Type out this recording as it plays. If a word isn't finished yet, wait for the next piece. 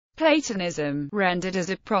Platonism, rendered as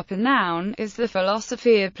a proper noun, is the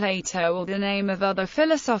philosophy of Plato or the name of other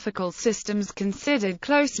philosophical systems considered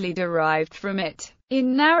closely derived from it.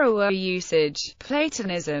 In narrower usage,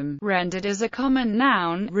 Platonism, rendered as a common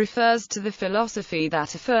noun, refers to the philosophy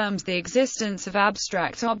that affirms the existence of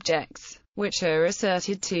abstract objects, which are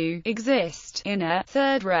asserted to exist in a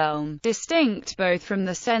third realm, distinct both from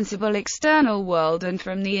the sensible external world and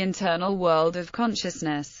from the internal world of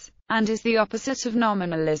consciousness, and is the opposite of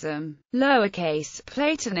nominalism. Lowercase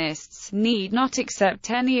Platonists need not accept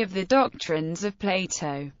any of the doctrines of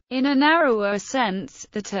Plato. In a narrower sense,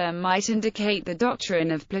 the term might indicate the doctrine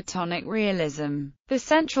of Platonic realism. The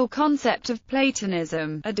central concept of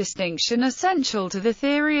Platonism, a distinction essential to the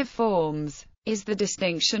theory of forms, is the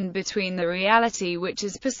distinction between the reality which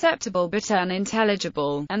is perceptible but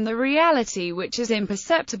unintelligible, and the reality which is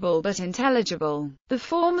imperceptible but intelligible. The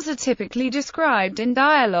forms are typically described in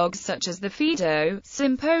dialogues such as the Phaedo,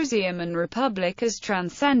 Symposium and Republic as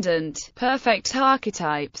transcendent, perfect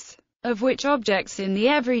archetypes, of which objects in the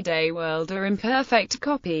everyday world are imperfect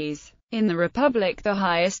copies. In the Republic, the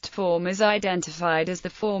highest form is identified as the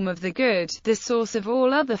form of the good, the source of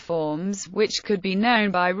all other forms, which could be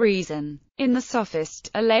known by reason. In the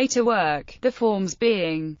Sophist, a later work, the forms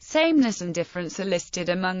being, sameness and difference are listed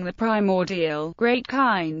among the primordial, great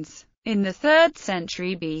kinds. In the 3rd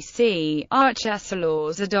century BC,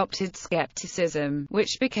 Arcesilaus adopted skepticism,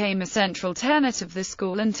 which became a central tenet of the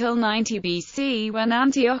school until 90 BC when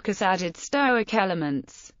Antiochus added Stoic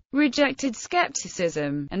elements, rejected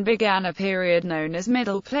skepticism, and began a period known as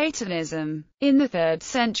Middle Platonism. In the 3rd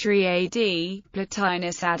century AD,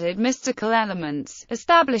 Plotinus added mystical elements,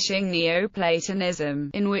 establishing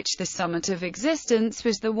Neoplatonism, in which the summit of existence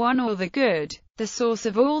was the one or the good, the source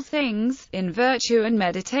of all things. In virtue and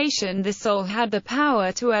meditation, the soul had the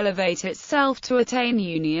power to elevate itself to attain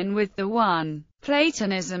union with the One.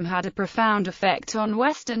 Platonism had a profound effect on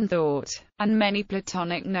Western thought, and many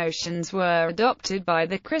Platonic notions were adopted by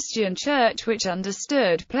the Christian Church, which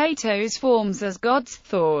understood Plato's forms as God's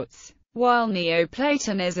thoughts. While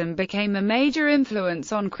Neoplatonism became a major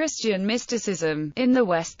influence on Christian mysticism in the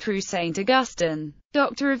West through St. Augustine,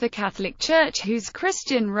 doctor of the Catholic Church, whose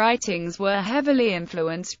Christian writings were heavily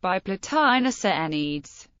influenced by Plotinus Aeneid,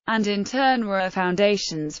 and in turn were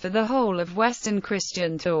foundations for the whole of Western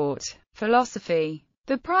Christian thought. Philosophy.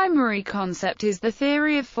 The primary concept is the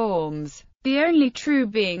theory of forms. The only true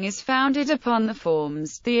being is founded upon the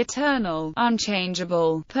forms, the eternal,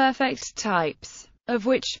 unchangeable, perfect types, of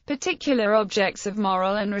which particular objects of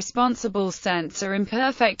moral and responsible sense are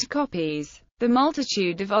imperfect copies. The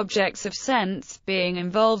multitude of objects of sense, being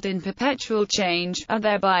involved in perpetual change, are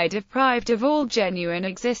thereby deprived of all genuine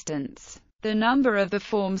existence. The number of the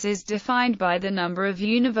forms is defined by the number of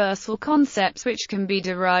universal concepts which can be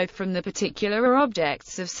derived from the particular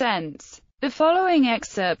objects of sense. The following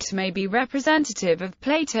excerpt may be representative of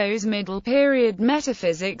Plato's middle period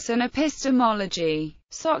metaphysics and epistemology.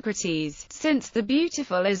 Socrates, since the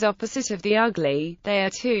beautiful is opposite of the ugly, they are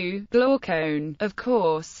two. Glaucon, of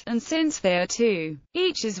course, and since they are two,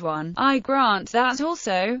 each is one, I grant that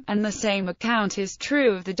also, and the same account is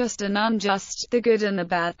true of the just and unjust, the good and the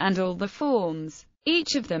bad, and all the forms.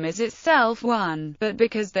 Each of them is itself one, but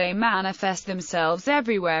because they manifest themselves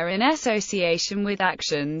everywhere in association with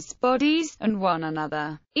actions, bodies, and one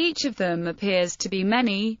another, each of them appears to be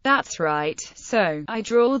many. That's right, so I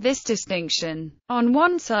draw this distinction. On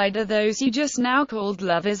one side are those you just now called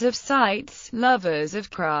lovers of sights, lovers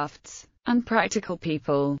of crafts, and practical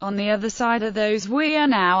people. On the other side are those we are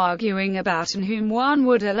now arguing about and whom one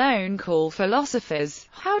would alone call philosophers.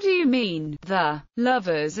 How do you mean? The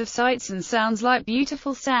lovers of sights and sounds, like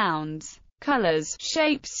beautiful sounds, colors,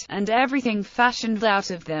 shapes, and everything fashioned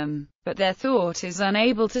out of them, but their thought is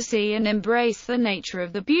unable to see and embrace the nature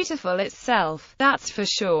of the beautiful itself. That's for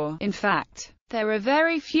sure. In fact, there are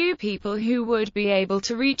very few people who would be able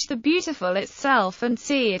to reach the beautiful itself and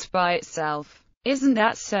see it by itself. Isn't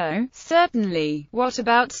that so? Certainly. What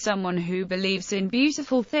about someone who believes in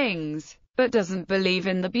beautiful things, but doesn't believe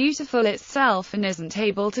in the beautiful itself and isn't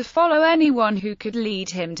able to follow anyone who could lead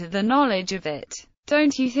him to the knowledge of it?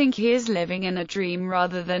 Don't you think he is living in a dream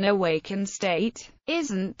rather than awakened state?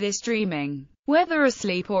 Isn't this dreaming, whether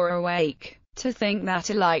asleep or awake? To think that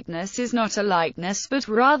a likeness is not a likeness but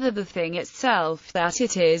rather the thing itself that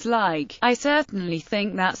it is like, I certainly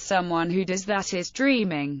think that someone who does that is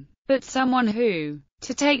dreaming. But someone who,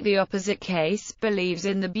 to take the opposite case, believes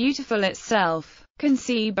in the beautiful itself, can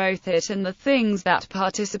see both it and the things that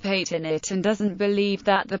participate in it, and doesn't believe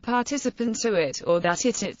that the participant to it, or that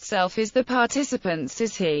it itself is the participants.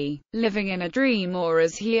 Is he living in a dream or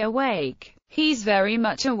is he awake? He's very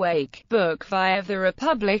much awake. Book VIAF of the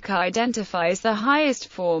Republic identifies the highest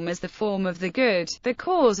form as the form of the good, the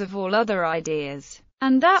cause of all other ideas,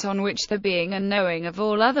 and that on which the being and knowing of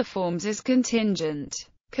all other forms is contingent.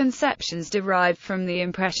 Conceptions derived from the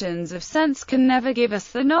impressions of sense can never give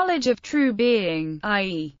us the knowledge of true being,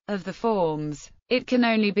 i.e., of the forms. It can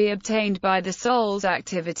only be obtained by the soul's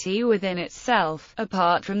activity within itself,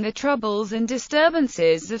 apart from the troubles and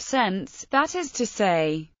disturbances of sense, that is to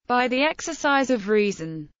say, by the exercise of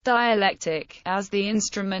reason. Dialectic, as the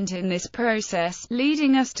instrument in this process,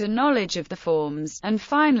 leading us to knowledge of the forms, and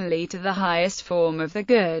finally to the highest form of the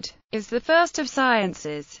good, is the first of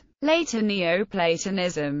sciences. Later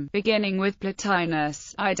Neoplatonism, beginning with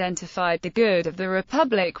Plotinus, identified the good of the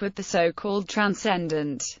Republic with the so-called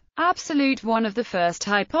transcendent absolute, one of the first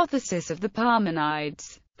hypotheses of the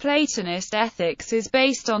Parmenides. Platonist ethics is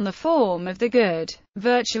based on the form of the good.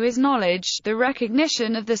 Virtue is knowledge, the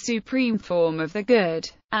recognition of the supreme form of the good.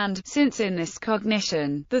 And, since in this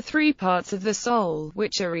cognition, the three parts of the soul,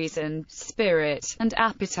 which are reason, spirit, and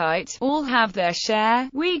appetite, all have their share,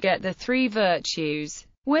 we get the three virtues: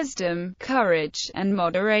 wisdom, courage, and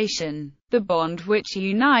moderation. The bond which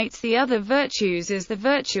unites the other virtues is the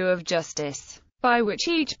virtue of justice, by which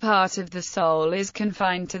each part of the soul is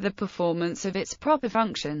confined to the performance of its proper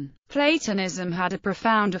function. Platonism had a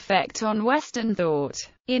profound effect on Western thought.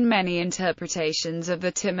 In many interpretations of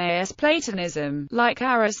the Timaeus, Platonism, like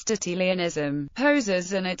Aristotelianism,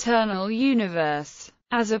 poses an eternal universe,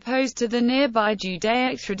 as opposed to the nearby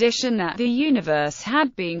Judaic tradition that the universe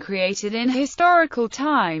had been created in historical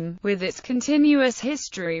time, with its continuous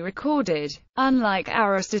history recorded. Unlike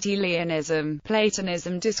Aristotelianism,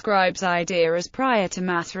 Platonism describes idea as prior to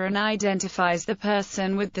matter and identifies the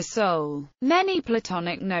person with the soul. Many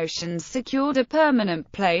Platonic notions secured a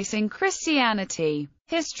permanent place in Christianity.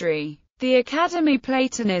 History. The Academy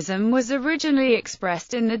Platonism was originally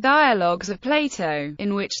expressed in the Dialogues of Plato,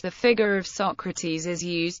 in which the figure of Socrates is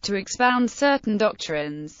used to expound certain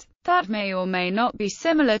doctrines that may or may not be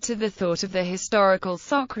similar to the thought of the historical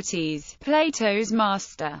Socrates, Plato's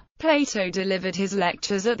master. Plato delivered his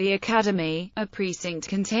lectures at the Academy, a precinct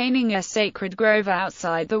containing a sacred grove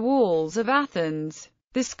outside the walls of Athens.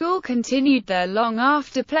 The school continued there long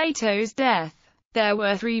after Plato's death. There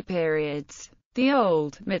were three periods: the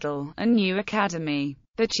Old, Middle, and New Academy.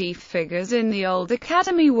 The chief figures in the Old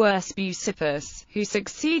Academy were Speusippus, who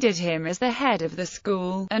succeeded him as the head of the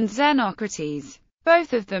school, and Xenocrates.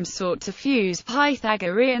 Both of them sought to fuse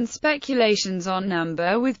Pythagorean speculations on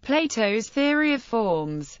number with Plato's theory of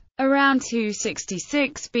forms. Around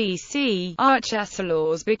 266 BC,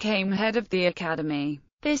 Archelaus became head of the Academy.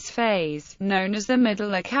 This phase, known as the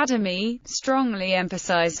Middle Academy, strongly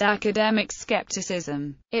emphasized academic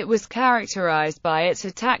skepticism. It was characterized by its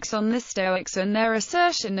attacks on the Stoics and their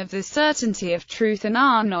assertion of the certainty of truth and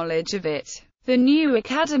our knowledge of it. The New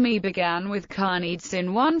Academy began with Carneades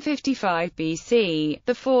in 155 BC,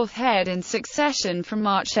 the fourth head in succession from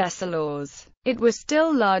Archelaus. It was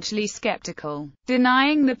still largely skeptical,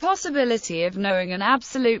 denying the possibility of knowing an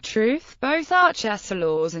absolute truth. Both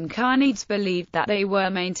Archelaus and Carneades believed that they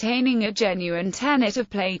were maintaining a genuine tenet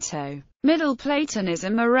of Plato. Middle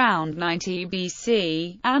Platonism. Around 90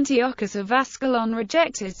 BC, Antiochus of Ascalon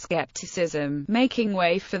rejected skepticism, making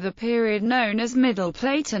way for the period known as Middle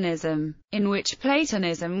Platonism, in which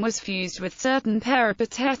Platonism was fused with certain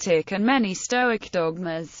peripatetic and many Stoic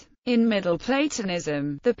dogmas. In Middle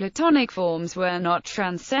Platonism, the Platonic forms were not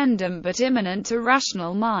transcendent but immanent to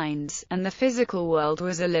rational minds, and the physical world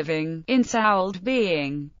was a living, ensouled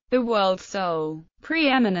being, the world soul.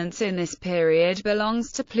 Preeminence in this period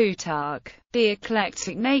belongs to Plutarch. The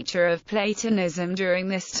eclectic nature of Platonism during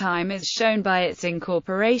this time is shown by its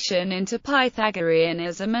incorporation into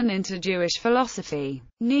Pythagoreanism and into Jewish philosophy.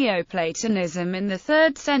 Neoplatonism. In the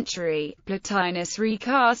 3rd century, Plotinus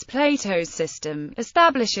recast Plato's system,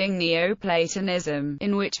 establishing Neoplatonism,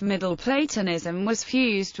 in which Middle Platonism was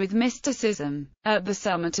fused with mysticism. At the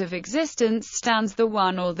summit of existence stands the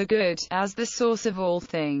One or the Good, as the source of all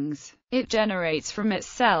things. It generates from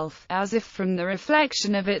itself, as if from the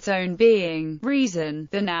reflection of its own being, reason,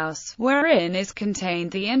 the nous, wherein is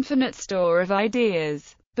contained the infinite store of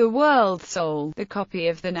ideas. The world soul, the copy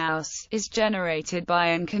of the nous, is generated by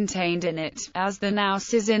and contained in it, as the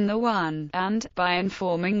nous is in the One, and, by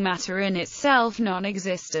informing matter in itself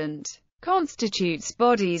non-existent, constitutes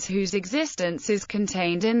bodies whose existence is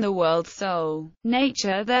contained in the world soul.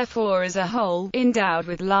 Nature therefore is a whole, endowed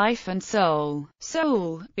with life and soul.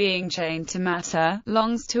 Soul, being chained to matter,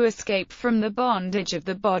 longs to escape from the bondage of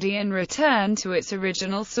the body and return to its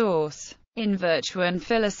original source. In virtue and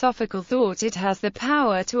philosophical thought it has the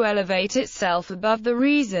power to elevate itself above the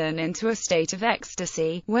reason into a state of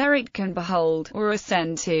ecstasy, where it can behold, or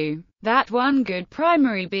ascend to, that one good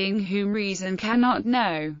primary being whom reason cannot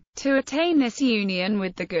know. To attain this union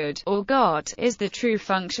with the good, or God, is the true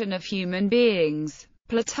function of human beings.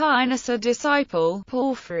 Plotinus, a disciple,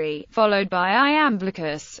 Porphyry, followed by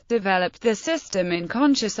Iamblichus, developed the system in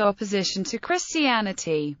conscious opposition to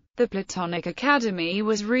Christianity. The Platonic Academy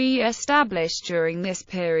was re-established during this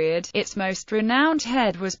period. Its most renowned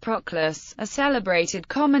head was Proclus, a celebrated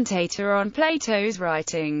commentator on Plato's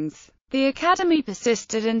writings. The Academy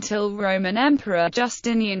persisted until Roman Emperor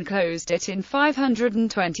Justinian closed it in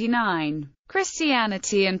 529.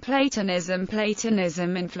 Christianity and Platonism.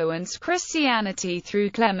 Platonism influenced Christianity through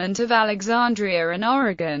Clement of Alexandria and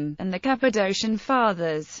Origen, and the Cappadocian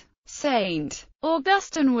Fathers. St.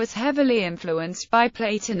 Augustine was heavily influenced by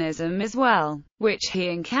Platonism as well, which he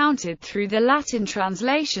encountered through the Latin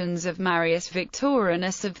translations of Marius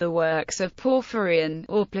Victorinus of the works of Porphyrion,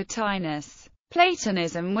 or Plotinus.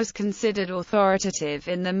 Platonism was considered authoritative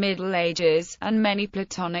in the Middle Ages, and many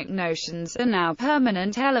Platonic notions are now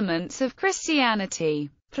permanent elements of Christianity.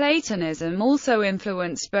 Platonism also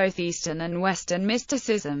influenced both Eastern and Western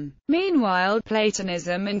mysticism. Meanwhile,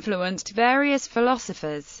 Platonism influenced various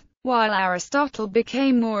philosophers. While Aristotle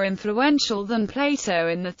became more influential than Plato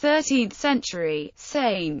in the 13th century,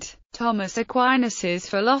 St. Thomas Aquinas's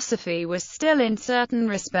philosophy was still in certain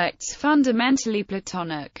respects fundamentally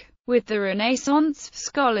Platonic. With the Renaissance,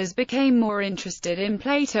 scholars became more interested in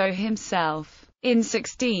Plato himself. In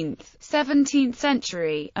 16th, 17th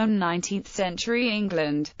century, and 19th century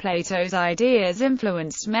England, Plato's ideas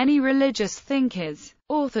influenced many religious thinkers.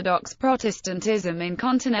 Orthodox Protestantism in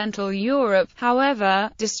continental Europe, however,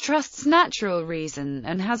 distrusts natural reason,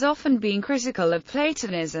 and has often been critical of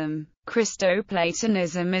Platonism.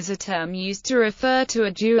 Christo-Platonism is a term used to refer to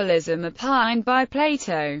a dualism opined by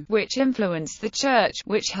Plato, which influenced the Church,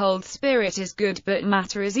 which holds spirit is good but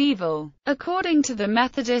matter is evil. According to the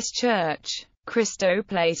Methodist Church,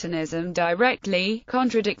 Christo-Platonism directly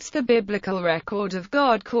contradicts the biblical record of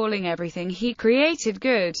God calling everything he created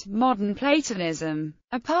good. Modern Platonism,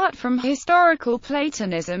 apart from historical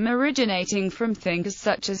Platonism originating from thinkers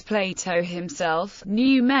such as Plato himself,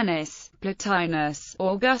 Numenis, Plotinus,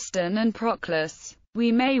 Augustine and Proclus,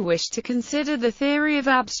 we may wish to consider the theory of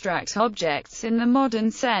abstract objects in the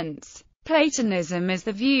modern sense. Platonism is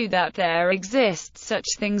the view that there exist such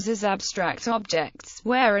things as abstract objects,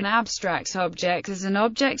 where an abstract object is an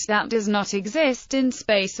object that does not exist in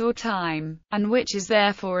space or time, and which is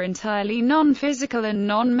therefore entirely non-physical and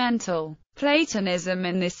non-mental. Platonism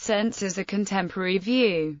in this sense is a contemporary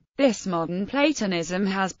view. This modern Platonism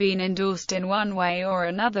has been endorsed in one way or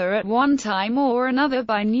another at one time or another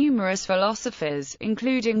by numerous philosophers,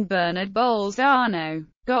 including Bernard Bolzano,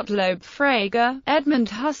 Gottlob Frege, Edmund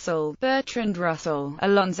Husserl, Bertrand Russell,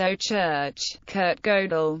 Alonzo Church, Kurt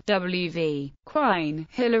Gödel, W.V. Quine,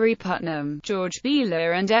 Hilary Putnam, George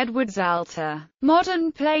Beeler and Edward Zalter.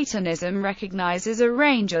 Modern Platonism recognizes a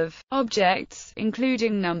range of objects,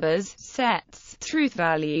 including numbers, sets, truth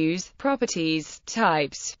values, properties,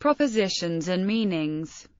 types, propositions and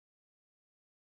meanings.